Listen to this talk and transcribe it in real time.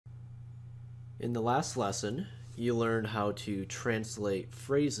In the last lesson, you learned how to translate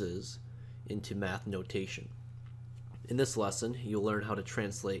phrases into math notation. In this lesson, you'll learn how to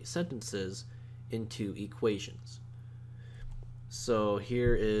translate sentences into equations. So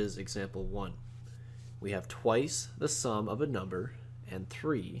here is example 1. We have twice the sum of a number, and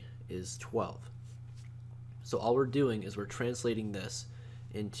 3 is 12. So all we're doing is we're translating this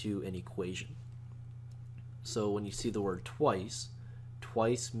into an equation. So when you see the word twice,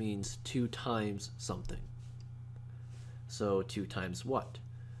 twice means 2 times something. So 2 times what?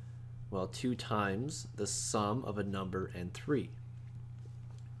 Well, 2 times the sum of a number and 3.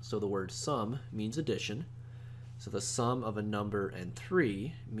 So the word sum means addition. So the sum of a number and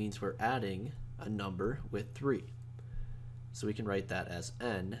 3 means we're adding a number with 3. So we can write that as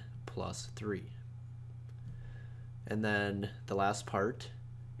n plus 3. And then the last part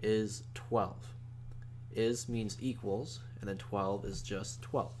is 12. Is means equals, and then 12 is just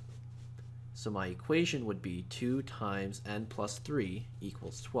 12. So my equation would be 2 times n plus 3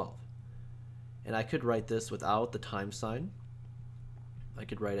 equals 12. And I could write this without the times sign. I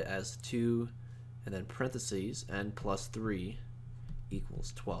could write it as 2 and then parentheses n plus 3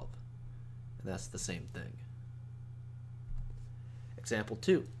 equals 12. And that's the same thing. Example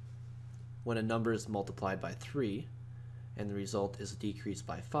 2. When a number is multiplied by 3 and the result is decreased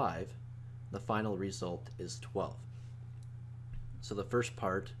by 5, the final result is 12. So the first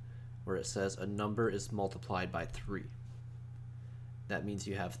part where it says a number is multiplied by 3. That means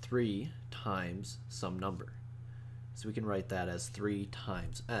you have 3 times some number. So we can write that as 3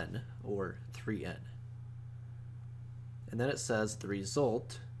 times n, or 3n. And then it says the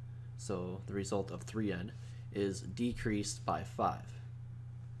result, so the result of 3n, is decreased by 5.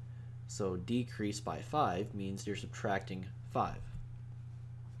 So decreased by 5 means you're subtracting 5.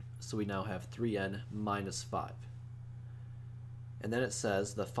 So we now have 3n minus 5. And then it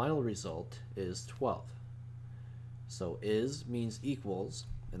says the final result is 12. So is means equals,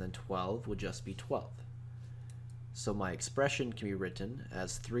 and then 12 would just be 12. So my expression can be written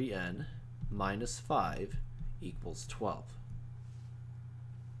as 3n minus 5 equals 12.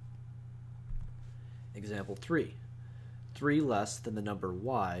 Example 3. 3 less than the number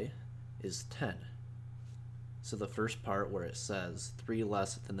y is 10. So the first part where it says 3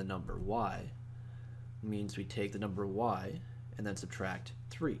 less than the number y means we take the number y and then subtract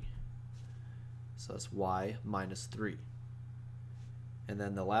 3. So that's y minus 3. And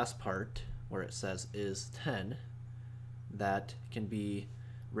then the last part where it says is 10, that can be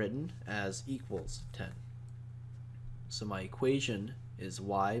written as equals 10. So my equation is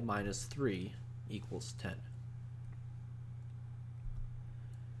y minus 3 equals 10.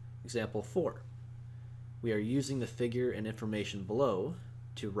 Example 4. We are using the figure and information below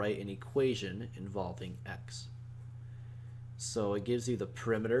to write an equation involving x. So it gives you the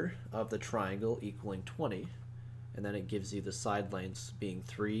perimeter of the triangle equaling 20, and then it gives you the side lengths being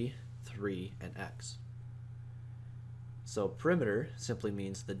 3, 3, and x. So perimeter simply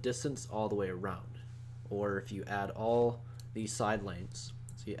means the distance all the way around, or if you add all these side lengths,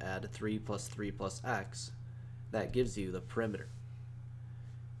 so you add 3 plus 3 plus x, that gives you the perimeter.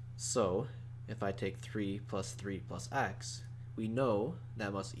 So if I take 3 plus 3 plus x, we know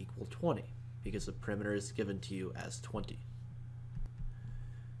that must equal 20 because the perimeter is given to you as 20.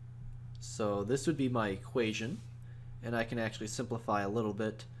 So this would be my equation, and I can actually simplify a little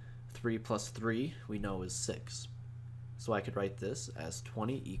bit. 3 plus 3 we know is 6. So I could write this as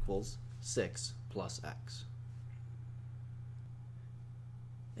 20 equals 6 plus x.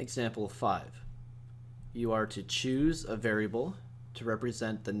 Example 5. You are to choose a variable to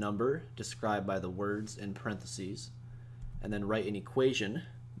represent the number described by the words in parentheses, and then write an equation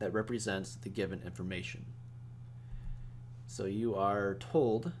that represents the given information. So you are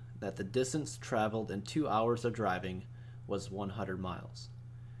told that the distance traveled in 2 hours of driving was 100 miles.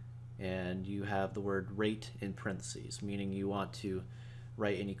 And you have the word rate in parentheses, meaning you want to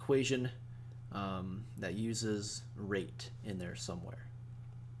write an equation that uses rate in there somewhere.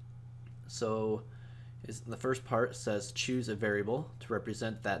 So the first part says choose a variable to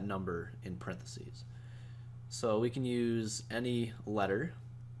represent that number in parentheses. So we can use any letter,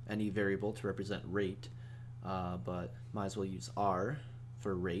 any variable to represent rate, but might as well use r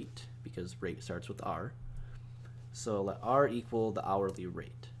for rate because rate starts with r. So let r equal the hourly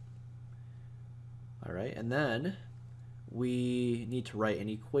rate. Alright, and then we need to write an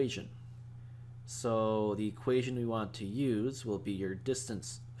equation. So the equation we want to use will be your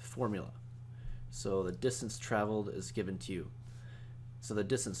distance formula. So the distance traveled is given to you. So the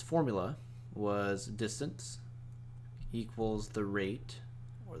distance formula was distance equals the rate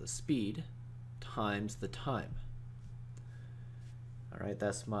or the speed times the time. All right,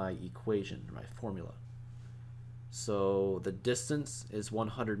 that's my equation, my formula. So the distance is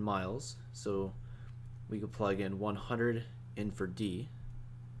 100 miles, so we could plug in 100 in for D.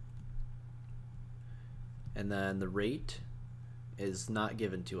 And then the rate is not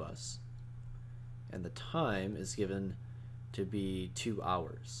given to us. And the time is given to be 2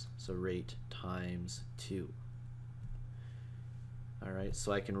 hours. So rate times 2. Alright,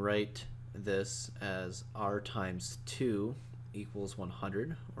 so I can write this as r times 2 equals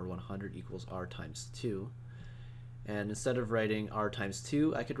 100, or 100 equals r times 2. And instead of writing r times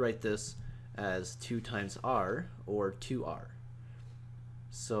 2, I could write this as 2 times r, or 2r.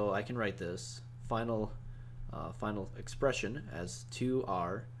 So I can write this final expression as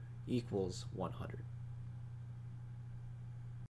 2r equals 100.